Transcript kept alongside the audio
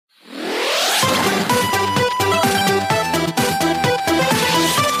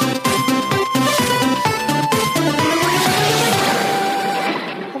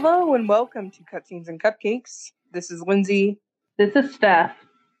welcome to Cutscenes and Cupcakes. This is Lindsay. This is Steph.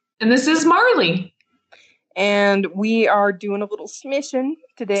 And this is Marley. And we are doing a little smission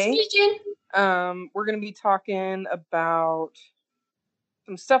today. Smission. We're going to be talking about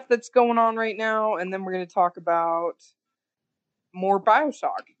some stuff that's going on right now, and then we're going to talk about more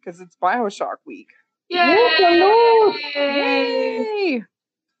BioShock, because it's BioShock week. Yay! Yay!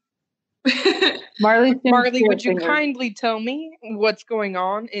 Marley, would you kindly tell me what's going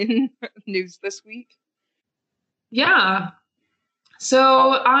on in news this week? Yeah.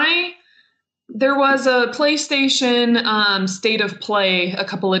 So there was a PlayStation State of Play a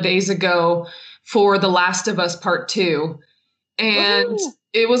couple of days ago for The Last of Us Part 2. And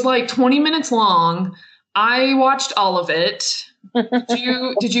It was like 20 minutes long. I watched all of it.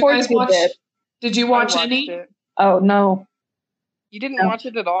 Did you guys watch? Did you watch any? It. Oh, no. You didn't watch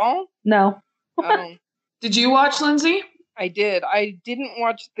it at all? No. Did you watch, Lindsay? I did. I didn't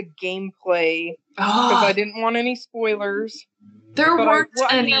watch the gameplay because I didn't want any spoilers. There weren't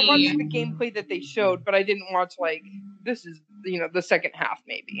any. I watched the gameplay that they showed, but I didn't watch this is the second half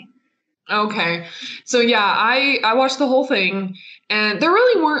maybe. Okay. So yeah, I watched the whole thing, and there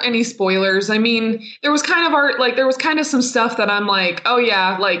really weren't any spoilers. I mean, there was kind of some stuff that I'm like, oh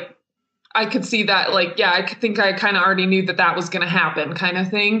yeah, like I could see that, like, yeah, I think I kind of already knew that was going to happen kind of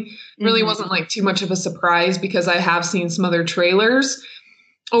thing. Mm-hmm. Really wasn't like too much of a surprise because I have seen some other trailers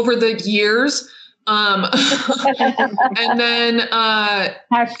over the years. And then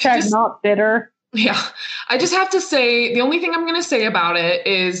hashtag not bitter. Yeah. I just have to say, the only thing I'm going to say about it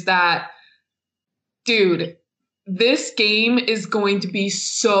is that, dude, this game is going to be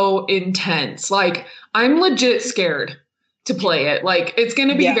so intense. Like, I'm legit scared to play it. Like, it's going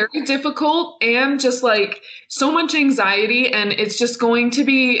to be very difficult and just like so much anxiety. And it's just going to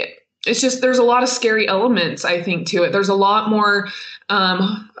be, there's a lot of scary elements, I think, to it. There's a lot more,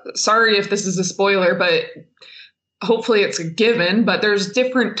 sorry if this is a spoiler, but hopefully it's a given, but there's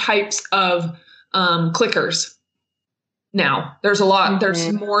different types of clickers. Now there's a lot,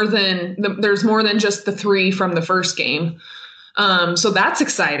 there's more than just the 3 from the first game. So that's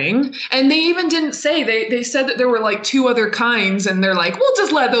exciting. And they even didn't say, they said that there were like 2 other kinds, and they're like, we'll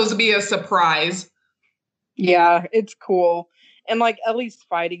just let those be a surprise. Yeah, it's cool. And like Ellie's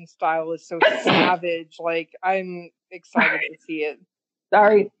fighting style is so savage. Like, I'm excited to see it.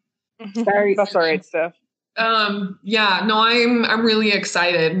 Sorry. That's all right, Steph. Yeah, no, I'm really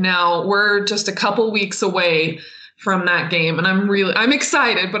excited. Now we're just a couple weeks away from that game, and I'm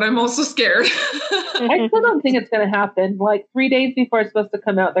excited, but I'm also scared. I still don't think it's going to happen. Like 3 days before it's supposed to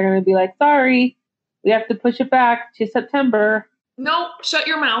come out, they're going to be like, sorry, we have to push it back to September. Nope, shut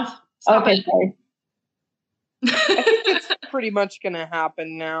your mouth. Stop okay, sorry. I think it's pretty much going to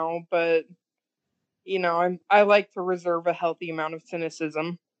happen now, but I like to reserve a healthy amount of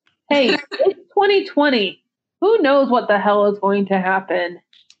cynicism. Hey, it's 2020. Who knows what the hell is going to happen?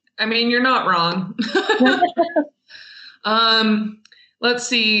 I mean, you're not wrong. Let's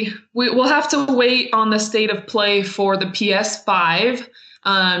see. We'll have to wait on the State of Play for the PS5,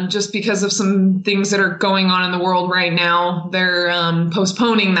 just because of some things that are going on in the world right now. They're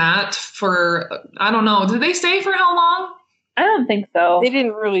postponing that for, I don't know. Did they say for how long? I don't think so. They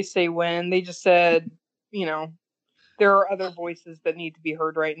didn't really say when. They just said, there are other voices that need to be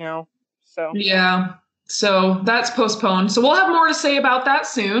heard right now. So yeah. So that's postponed. So we'll have more to say about that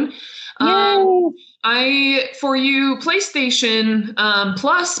soon. For you PlayStation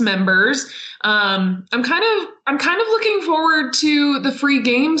Plus members, I'm kind of looking forward to the free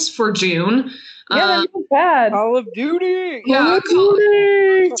games for June. Yeah, that's not bad. Call of Duty. Yeah,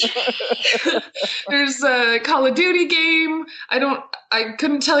 there's a Call of Duty game. I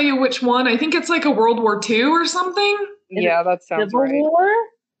couldn't tell you which one. I think it's like a World War II or something. Yeah, that sounds Civil right. War?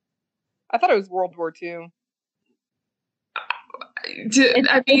 I thought it was World War II.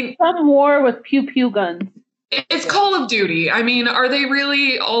 It's some war with pew-pew guns. It's Call of Duty. I mean, are they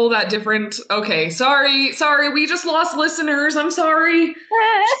really all that different? Okay, sorry. We just lost listeners. I'm sorry.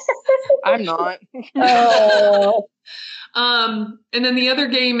 I'm not. Oh. And then the other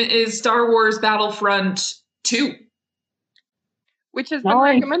game is Star Wars Battlefront 2. Which has been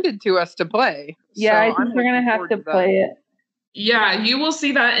recommended to us to play. Yeah, I think we're going to have to play it. Yeah, you will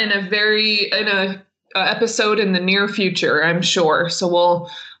see that in a episode in the near future, I'm sure. So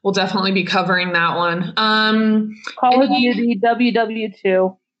we'll definitely be covering that one. Call of Duty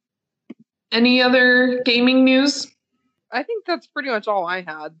WW2. Any other gaming news? I think that's pretty much all I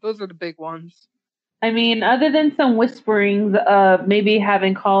had. Those are the big ones. I mean, other than some whisperings of maybe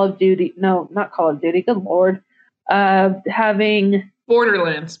having Call of Duty. No, not Call of Duty. Good Lord. Having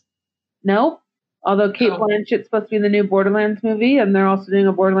Borderlands. No. Although Kate Blanchett's supposed to be in the new Borderlands movie, and they're also doing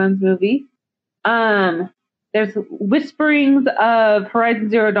a Borderlands movie. There's whisperings of Horizon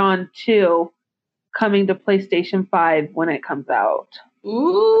Zero Dawn 2 coming to PlayStation 5 when it comes out.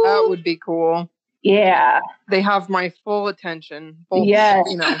 Ooh. That would be cool. Yeah. They have my full attention. Both, yes.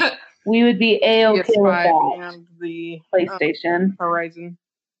 You know, we would be A-OK with that. And the PlayStation. Horizon.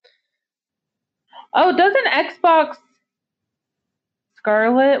 Oh, doesn't Xbox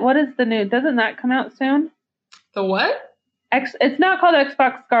Scarlet, what is the new, doesn't that come out soon? The what? It's not called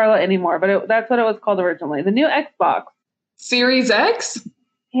Xbox Scarlet anymore, but that's what it was called originally. The new Xbox. Series X?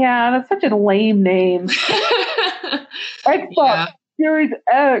 Yeah, that's such a lame name. Xbox Series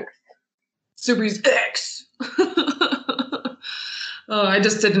X. Series X. Oh, I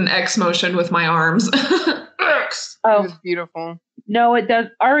just did an X motion with my arms. X. Oh, it was beautiful. No, it does.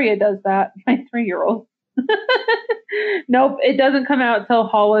 Aria does that. My 3-year-old. Nope, it doesn't come out till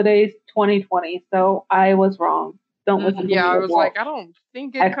holidays 2020. So I was wrong. Don't listen to me. Yeah, I was like, I don't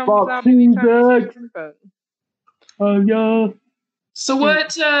think it comes out anytime soon, but yeah. So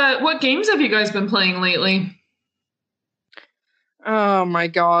what games have you guys been playing lately? Oh my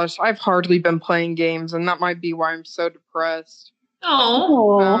gosh, I've hardly been playing games, and that might be why I'm so depressed.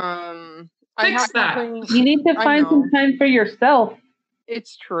 Oh, fix that. You need to find some time for yourself.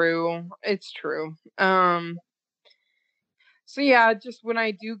 It's true. So yeah, just when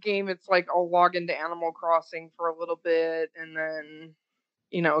I do game, it's like I'll log into Animal Crossing for a little bit, and then,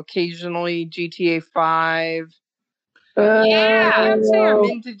 you know, occasionally GTA 5. Yeah, I can't say I'm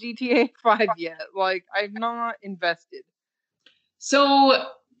into GTA 5 yet. Like, I'm not invested. So,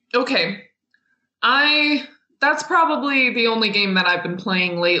 okay. That's probably the only game that I've been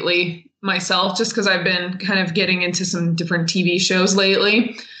playing lately myself, just because I've been kind of getting into some different TV shows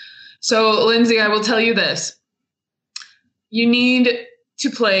lately. So, Lindsay, I will tell you this. You need to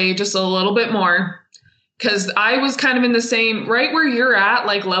play just a little bit more, because I was kind of in the same, right where you're at,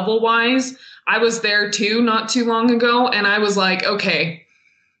 like level-wise. I was there too, not too long ago, and I was like, okay,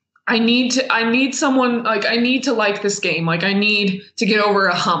 I need someone, like, I need to like this game. Like, I need to get over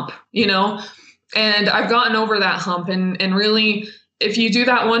a hump, you know? And I've gotten over that hump, and really, if you do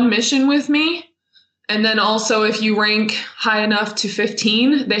that one mission with me, and then also if you rank high enough to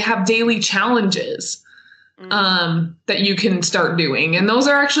 15, they have daily challenges that you can start doing. And those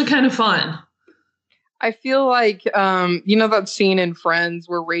are actually kind of fun. I feel like, you know that scene in Friends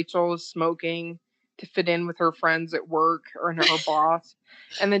where Rachel is smoking to fit in with her friends at work or her boss?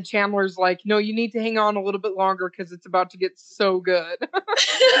 And then Chandler's like, no, you need to hang on a little bit longer because it's about to get so good. That's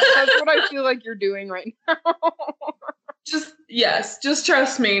what I feel like you're doing right now. Just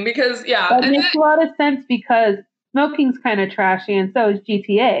trust me, because That makes a lot of sense, because smoking's kind of trashy, and so is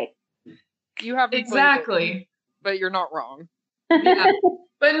GTA. You haven't exactly played it, but you're not wrong. Yeah.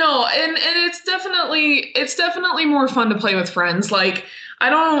 But no, and it's definitely more fun to play with friends. Like,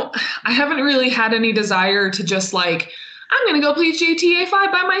 I haven't really had any desire to just like, I'm gonna go play GTA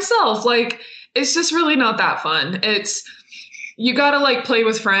 5 by myself. Like, it's just really not that fun. You gotta like play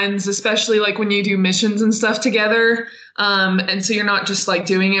with friends, especially like when you do missions and stuff together. And so you're not just like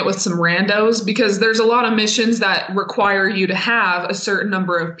doing it with some randos, because there's a lot of missions that require you to have a certain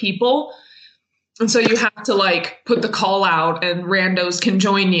number of people. And so you have to like put the call out, and randos can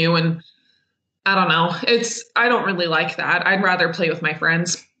join you. And I don't know. I don't really like that. I'd rather play with my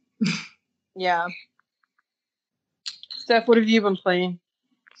friends. Yeah. Steph, what have you been playing?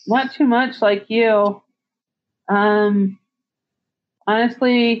 Not too much like you.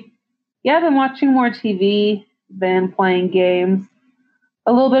 Honestly, yeah, I've been watching more TV than playing games.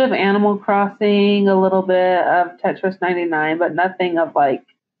 A little bit of Animal Crossing, a little bit of Tetris 99, but nothing of like,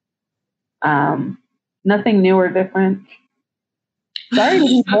 nothing new or different. Sorry to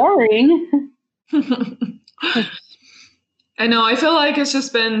be boring. I know. I feel like it's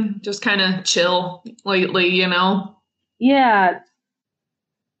just been kind of chill lately, you know? Yeah. It's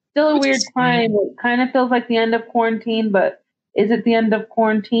still a weird time. It kind of feels like the end of quarantine, but is it the end of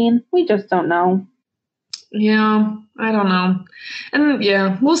quarantine? We just don't know. Yeah, I don't know. And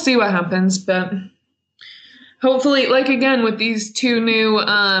yeah, we'll see what happens, but hopefully, like, again, with these two new,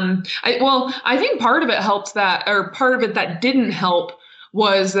 I think part of it helped that, or part of it that didn't help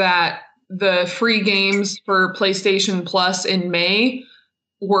was that the free games for PlayStation Plus in May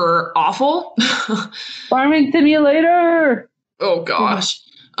were awful. Farming Simulator! Oh gosh.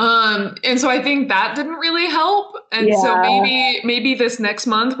 And so I think that didn't really help. And so maybe this next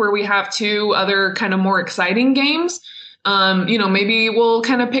month, where we have two other kind of more exciting games, maybe we'll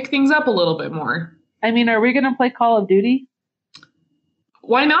kind of pick things up a little bit more. I mean, are we going to play Call of Duty?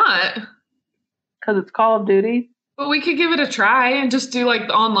 Why not? Because it's Call of Duty. But we could give it a try and just do like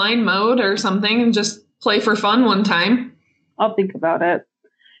the online mode or something and just play for fun one time. I'll think about it.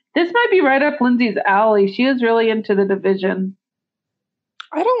 This might be right up Lindsay's alley. She is really into The Division.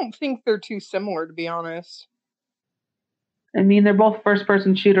 I don't think they're too similar, to be honest. I mean, they're both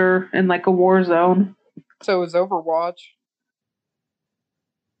first-person shooter in like a war zone. So is Overwatch.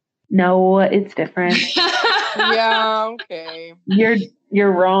 No, it's different. Yeah, okay.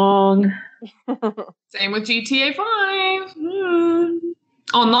 You're wrong. Same with GTA 5.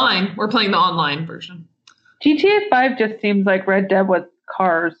 Online. We're playing the online version. GTA 5 just seems like Red Dead with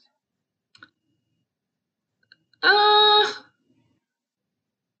cars. Red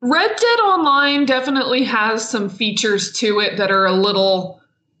Dead Online definitely has some features to it that are a little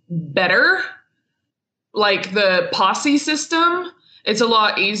better. Like the posse system. It's a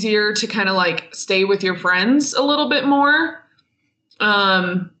lot easier to kind of like stay with your friends a little bit more.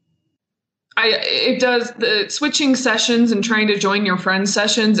 It does the switching sessions and trying to join your friends'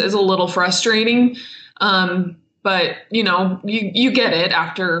 sessions is a little frustrating. But you get it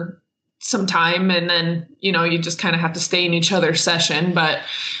after some time, and then, you just kind of have to stay in each other's session. But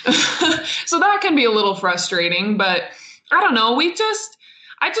so that can be a little frustrating, but I don't know.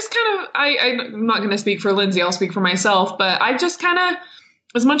 I'm not going to speak for Lindsay. I'll speak for myself, but I just kind of,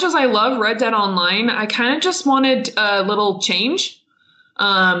 as much as I love Red Dead Online, I kind of just wanted a little change.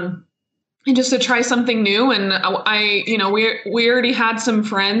 And just to try something new. And we already had some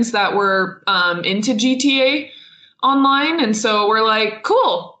friends that were into GTA Online. And so we're like,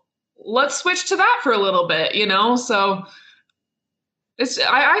 cool, let's switch to that for a little bit, So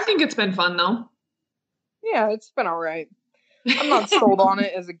I think it's been fun though. Yeah, it's been all right. I'm not sold on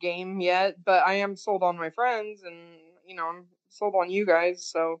it as a game yet, but I am sold on my friends, and I'm sold on you guys,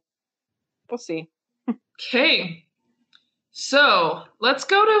 so we'll see. Okay. So let's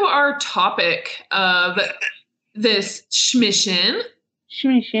go to our topic of this schmission.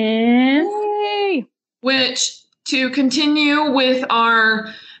 Yay! Which, to continue with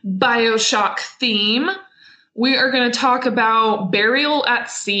our BioShock theme, we are going to talk about Burial at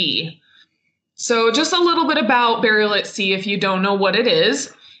Sea. So just a little bit about Burial at Sea if you don't know what it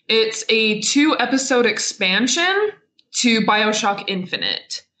is. It's a 2-episode expansion to BioShock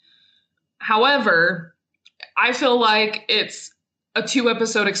Infinite. However, I feel like it's a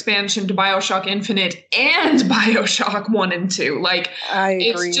 2-episode expansion to BioShock Infinite and BioShock 1 and 2. Like, I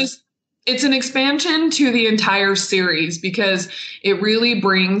agree. It's an expansion to the entire series because it really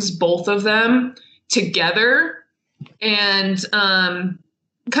brings both of them together, and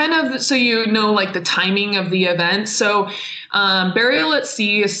kind of so like the timing of the events. So Burial at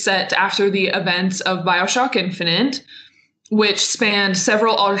Sea is set after the events of BioShock Infinite, which spanned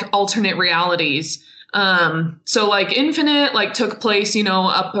several alternate realities. So like Infinite took place,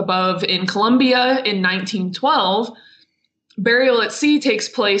 up above in Colombia in 1912. Burial at Sea takes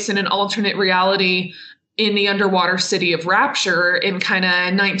place in an alternate reality in the underwater city of Rapture in kind of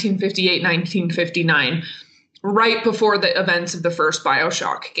 1958, 1959, right before the events of the first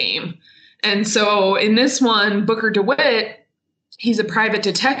BioShock game. And so in this one, Booker DeWitt, he's a private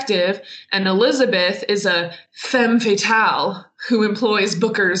detective, and Elizabeth is a femme fatale who employs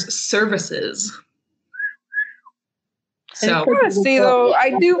Booker's services. So I gotta say though,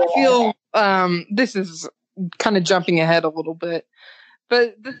 I do feel this is kind of jumping ahead a little bit,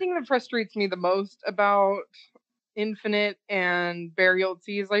 but the thing that frustrates me the most about Infinite and Burial at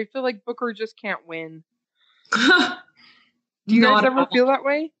Sea is I feel like Booker just can't win. Do you guys ever feel that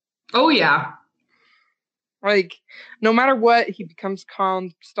way? Oh yeah. Like, no matter what, he becomes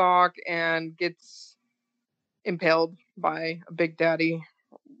Comstock and gets impaled by a Big Daddy.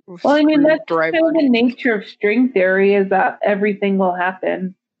 Well, I mean, that's kind of the nature of string theory, is that everything will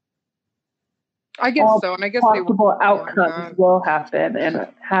happen. I guess so, and I guess possible outcomes will happen and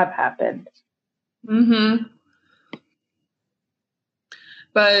have happened. Mm-hmm.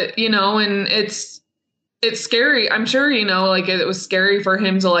 But, and it's scary. I'm sure, it was scary for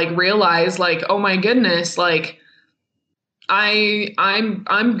him to realize oh my goodness,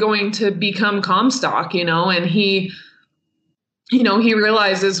 I'm going to become Comstock, and he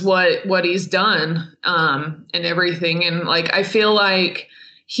realizes what he's done, and everything. And I feel like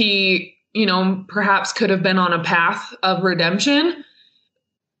he, perhaps could have been on a path of redemption,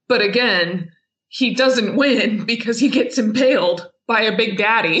 but again, he doesn't win because he gets impaled by a Big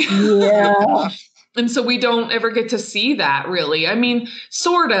Daddy. Yeah. And so we don't ever get to see that, really. I mean,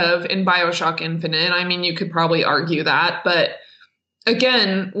 sort of in BioShock Infinite. I mean, you could probably argue that. But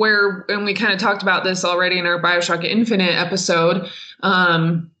again, and we kind of talked about this already in our BioShock Infinite episode,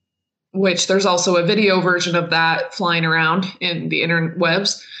 which there's also a video version of that flying around in the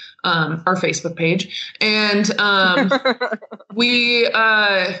interwebs, our Facebook page. And we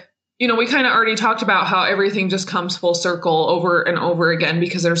kind of already talked about how everything just comes full circle over and over again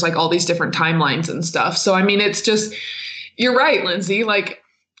because there's like all these different timelines and stuff. So, I mean, it's just, you're right, Lindsay, like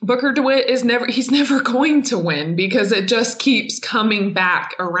Booker DeWitt he's never going to win because it just keeps coming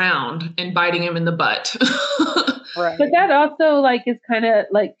back around and biting him in the butt. Right. But that also like is kind of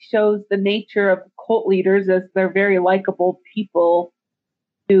like shows the nature of cult leaders as they're very likable people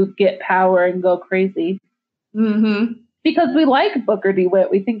who get power and go crazy. Mm-hmm. Because we like Booker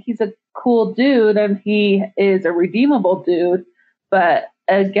DeWitt. We think he's a cool dude and he is a redeemable dude. But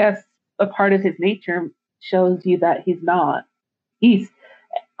I guess a part of his nature shows you that he's not. He's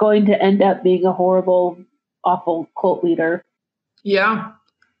going to end up being a horrible, awful cult leader. Yeah.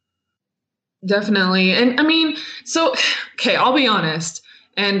 Definitely. And I mean, so, okay, I'll be honest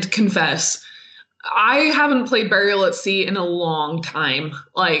and confess. I haven't played Burial at Sea in a long time.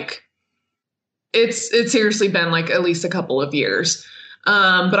 Like, it's seriously been like at least a couple of years.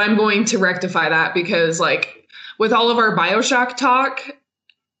 But I'm going to rectify that because like with all of our BioShock talk,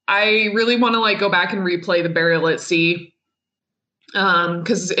 I really want to like go back and replay the Burial at Sea.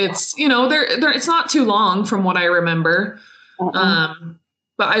 Cause it's, it's not too long from what I remember.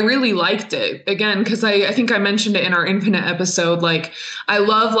 But I really liked it again, cause I think I mentioned it in our Infinite episode. Like I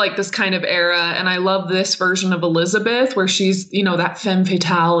love like this kind of era and I love this version of Elizabeth where she's, that femme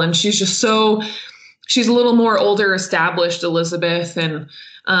fatale and she's just she's a little more older, established Elizabeth. And,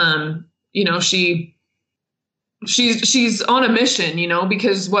 she's on a mission,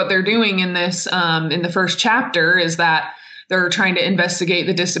 because what they're doing in this, in the first chapter is that they're trying to investigate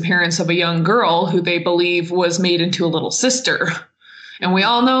the disappearance of a young girl who they believe was made into a little sister. And we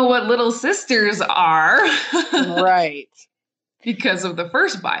all know what little sisters are. Right. Because of the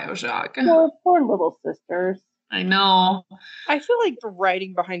first BioShock. Poor little sisters. I know. I feel like the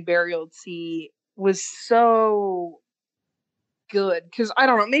writing behind Burial at Sea was so good. Because, I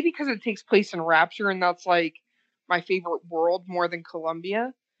don't know, maybe because it takes place in Rapture and that's like my favorite world more than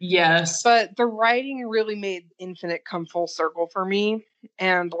Columbia. Yes. But the writing really made Infinite come full circle for me.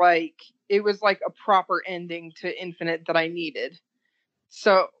 And like, it was like a proper ending to Infinite that I needed.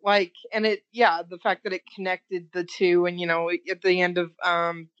 So like, and the fact that it connected the two and, at the end of,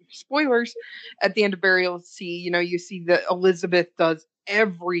 spoilers, at the end of Burial at Sea, you see that Elizabeth does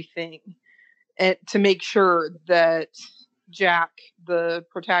everything to make sure that Jack, the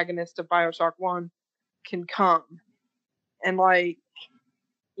protagonist of BioShock 1, can come. And like,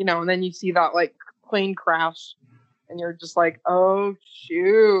 and then you see that like plane crash and you're just like, oh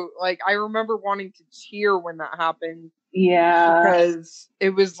shoot. Like I remember wanting to cheer when that happened. Yeah. Because it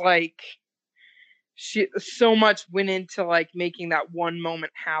was like so much went into like making that one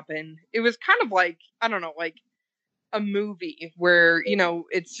moment happen. It was kind of like, I don't know, like a movie where,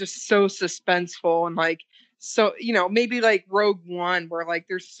 it's just so suspenseful and like, so, maybe like Rogue One where like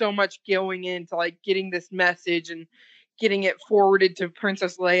there's so much going into like getting this message and getting it forwarded to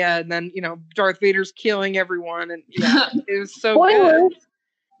Princess Leia and then, Darth Vader's killing everyone and it was so good.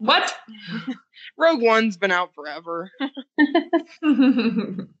 What? Rogue One's been out forever.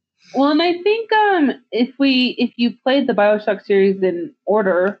 Well, and I think if you played the BioShock series in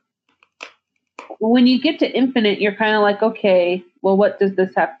order, when you get to Infinite, you're kind of like, okay, well, what does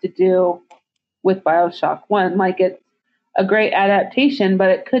this have to do with BioShock 1? Like, it's a great adaptation, but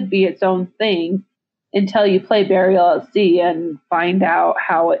it could be its own thing until you play Burial at Sea and find out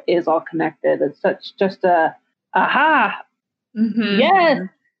how it is all connected. It's just a aha, yes,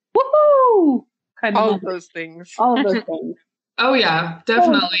 woohoo, kind of all moment. Of those things. All of those things. Oh yeah,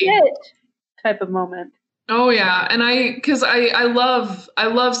 definitely. Oh, shit, type of moment. Oh yeah, and I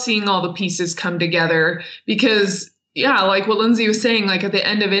love seeing all the pieces come together because like what Lindsay was saying, like at the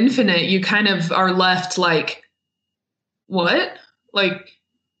end of Infinite, you kind of are left like, what? Like,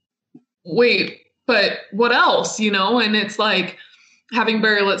 wait, but what else? And it's like having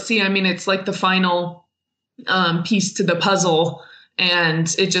Burial at Sea. I mean, it's like the final piece to the puzzle,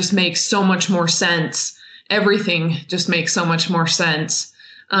 and it just makes so much more sense. Everything just makes so much more sense.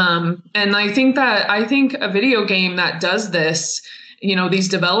 And I think a video game that does this, these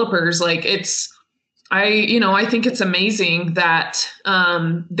developers, like I think it's amazing that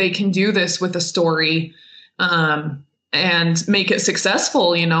they can do this with a story and make it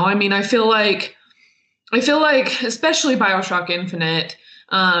successful. I mean, I feel like especially BioShock Infinite,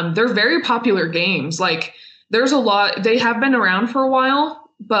 they're very popular games. Like there's a lot, they have been around for a while,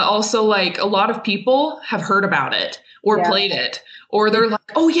 but also like a lot of people have heard about it or Yeah. played it, or they're like,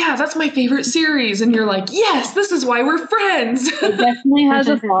 oh yeah, that's my favorite series. And you're like, yes, this is why we're friends. It definitely has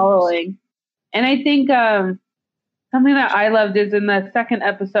a following. And I think something that I loved is in the second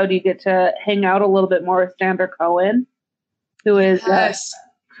episode, you get to hang out a little bit more with Sandra Cohen, who is Yes.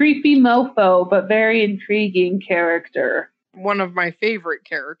 a creepy mofo, but very intriguing character. One of my favorite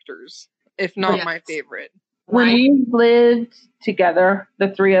characters, if not Yes. my favorite. When Right. we lived together, the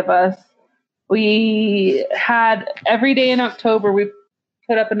three of us, we had every day in October, we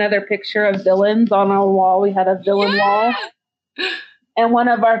put up another picture of villains on our wall. We had a villain wall. And one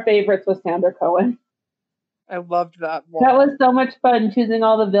of our favorites was Sandra Cohen. I loved that one. That was so much fun, choosing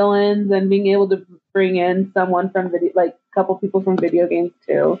all the villains and being able to bring in someone from video, like a couple people from video games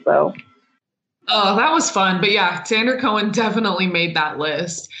too. So Oh, that was fun. But yeah, Sandra Cohen definitely made that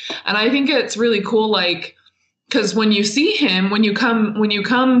list. And I think it's really cool, like, because when you see him, when you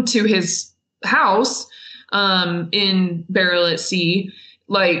come to his house in Barrel at Sea,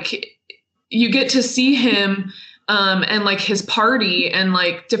 like you get to see him and like his party and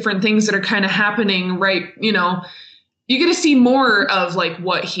like different things that are kind of happening, right? You know, you get to see more of like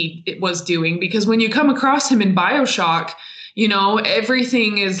what he was doing, because when you come across him in BioShock, you know,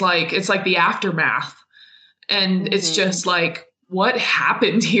 everything is like, it's like the aftermath. And it's just like, what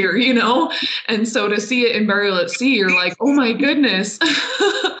happened here, you know? And so to see it in Burial at Sea, you're like, oh my goodness.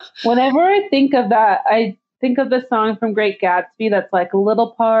 whenever I think of that, I think of the song from Great Gatsby that's like, a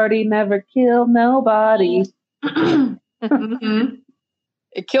little party never killed nobody. Mhm.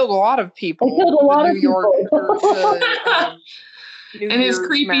 It killed a lot of people. It killed a lot of New York, people. New And his Year's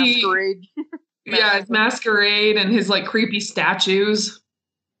creepy- masquerade. Yeah, his masquerade and his like creepy statues.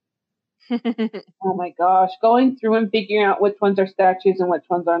 Oh my gosh. Going through and figuring out which ones are statues and which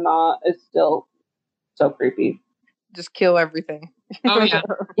ones are not is still so creepy. Just kill everything. Oh yeah,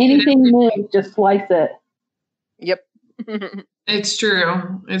 Anything new, just slice it. Yep. it's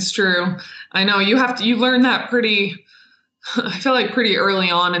true. It's true. I know you learn that pretty, I feel like pretty early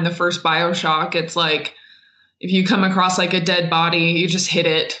on in the first BioShock. It's like, if you come across like a dead body, you just hit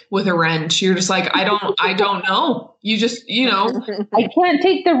it with a wrench. You're just like, I don't know. You just, you know, I can't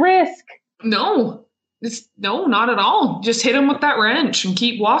take the risk. no, no, not at all. Just hit him with that wrench and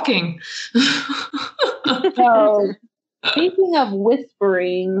keep walking. So, speaking of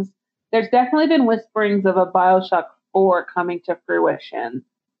whisperings, there's definitely been whisperings of a BioShock 4 coming to fruition.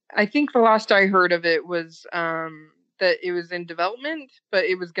 I think the last I heard of it was that it was in development, but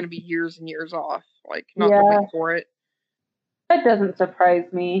it was going to be years and years off. Like, not to Yeah. wait for it. That doesn't surprise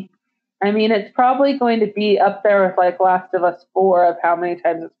me. I mean, it's probably going to be up there with like Last of Us 4 of how many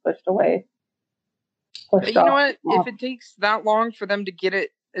times it's pushed away. But you know what? If it takes that long for them to get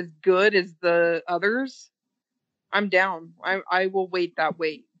it as good as the others, I'm down. I will wait that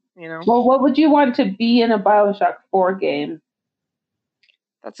wait, you know? Well, what would you want to be in a BioShock 4 game?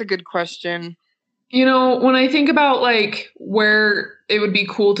 That's a good question. You know, when I think about like where it would be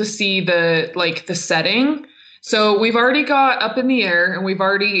cool to see the setting. So we've already got Up in the Air and we've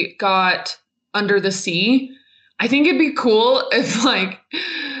already got Under the Sea. I think it'd be cool if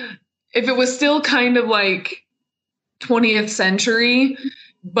it was still kind of like 20th century,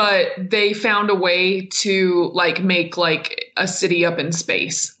 but they found a way to like make like a city up in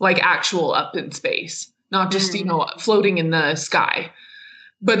space, like actual up in space, not just, you know, floating in the sky.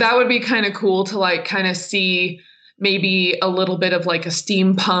 But that would be kind of cool to like kind of see maybe a little bit of like a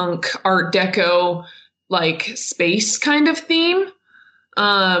steampunk art deco, like space kind of theme.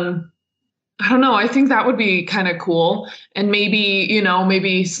 I don't know. I think that would be kind of cool. And maybe, you know,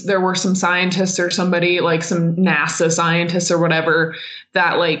 maybe there were some scientists or somebody like some NASA scientists or whatever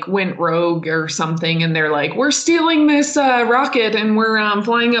that like went rogue or something. And they're like, we're stealing this rocket and we're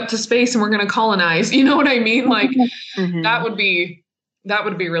flying up to space and we're going to colonize. You know what I mean? Like that would be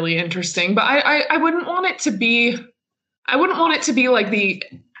really interesting. But I wouldn't want it to be, like the,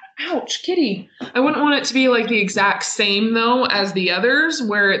 ouch, kitty. I wouldn't want it to be like the exact same though as the others,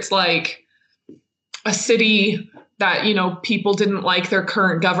 where it's like a city that, you know, people didn't like their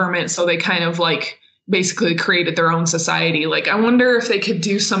current government, so they kind of like basically created their own society. Like, I wonder if they could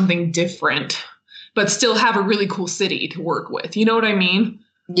do something different, but still have a really cool city to work with. You know what I mean?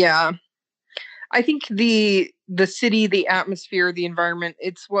 Yeah. I think the city, the atmosphere, the environment,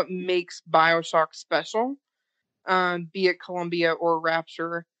 it's what makes BioShock special, be it Columbia or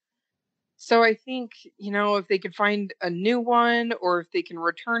Rapture. So I think, you know, if they could find a new one, or if they can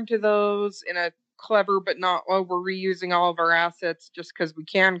return to those in a clever but not, oh, we're reusing all of our assets just because we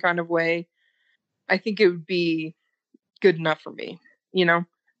can kind of way, I think it would be good enough for me, you know,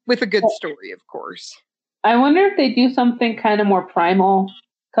 with a good story, of course. I wonder if they do something kind of more primal,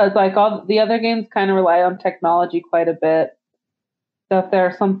 Because like all the other games kind of rely on technology quite a bit. So if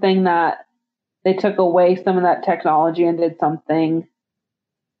there's something that they took away some of that technology and did something,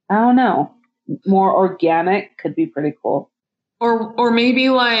 I don't know, more organic, could be pretty cool. Or maybe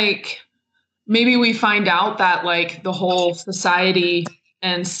maybe we find out that like the whole society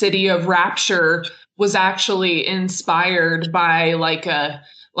and city of Rapture was actually inspired by like a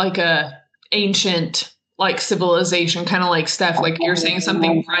ancient like civilization, kind of like Steph, like you're saying,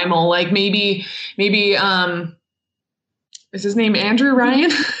 something primal. Like maybe is his name Andrew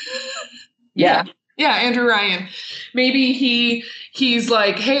Ryan? Yeah. Yeah, Andrew Ryan. Maybe he's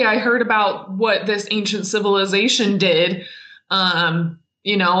like, hey, I heard about what this ancient civilization did,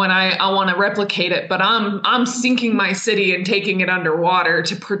 you know, and I want to replicate it, but I'm sinking my city and taking it underwater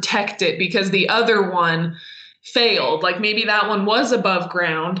to protect it because the other one failed. Like maybe that one was above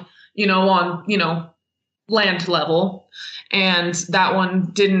ground, you know, on, you know, land level, and that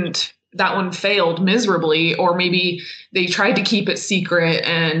one failed miserably, or maybe they tried to keep it secret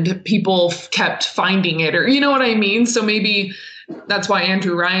and people kept finding it, or you know what I mean? So maybe that's why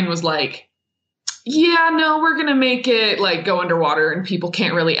Andrew Ryan was like, yeah, no, we're going to make it like go underwater and people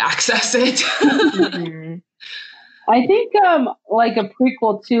can't really access it. Mm-hmm. I think like a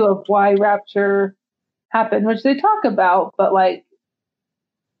prequel too of why Rapture happened, which they talk about, but like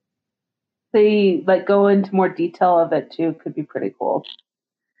they like go into more detail of it too, could be pretty cool.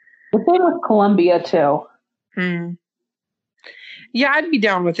 The same with Columbia too. Yeah, I'd be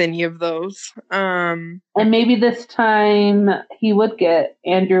down with any of those. And maybe this time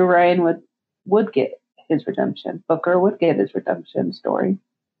Andrew Ryan would get his redemption. Booker would get his redemption story.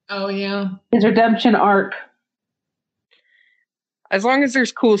 Oh yeah. His redemption arc. As long as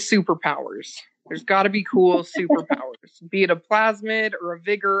there's cool superpowers. There's got to be cool superpowers. Be it a plasmid or a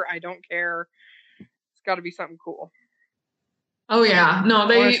vigor, I don't care. It's got to be something cool. Oh yeah. No,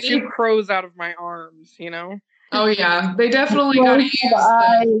 they shoot crows out of my arms, you know? Oh yeah. They definitely got to use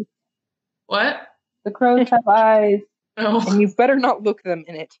the what? The crows have eyes. Oh. And you better not look them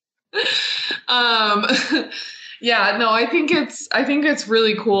in it. Yeah, no, I think it's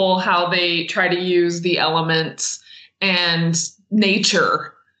really cool how they try to use the elements and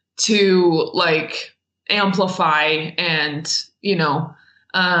nature to like amplify and, you know,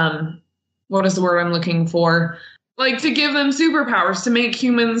 what is the word I'm looking for? Like to give them superpowers, to make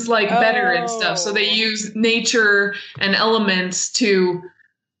humans like better and stuff. So they use nature and elements to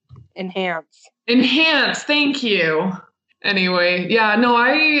enhance. Thank you. Anyway, yeah, no,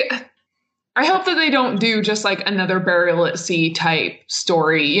 I hope that they don't do just like another Burial at Sea type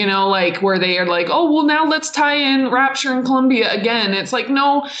story, you know, like where they are like, oh, well, now let's tie in Rapture and Columbia again. It's like,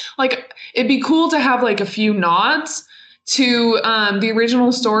 no, like it'd be cool to have like a few nods to the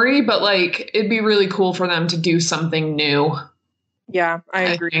original story, but like it'd be really cool for them to do something new. Yeah, I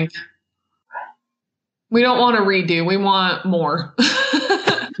agree. We don't want to redo. We want more.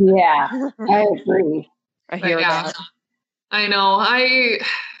 Yeah, I agree. I hear that. I know.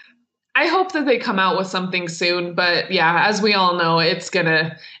 I hope that they come out with something soon, but yeah, as we all know, it's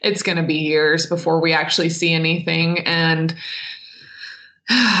gonna be years before we actually see anything, and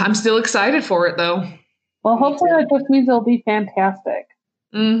I'm still excited for it though. Well, hopefully that just means it'll be fantastic.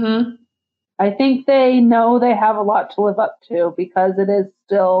 Mm-hmm. I think they know they have a lot to live up to because it is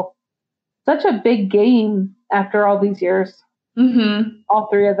still such a big game after all these years. Mm-hmm. All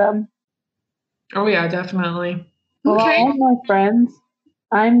three of them. Oh yeah, definitely. Well, okay. all my friends,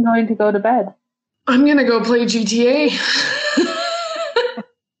 I'm going to go to bed. I'm going to go play GTA.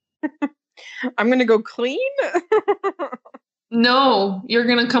 I'm going to go clean? No, you're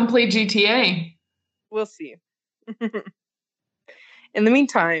going to come play GTA. We'll see. In the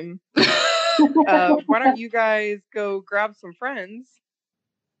meantime, why don't you guys go grab some friends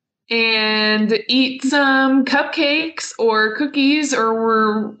and eat some cupcakes or cookies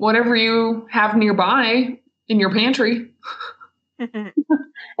or whatever you have nearby in your pantry.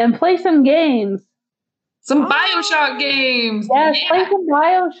 And play some games. Some BioShock games. Yes, yeah. Play some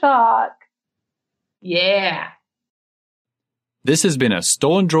BioShock. Yeah. This has been a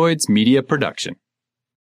Stolen Droids Media production.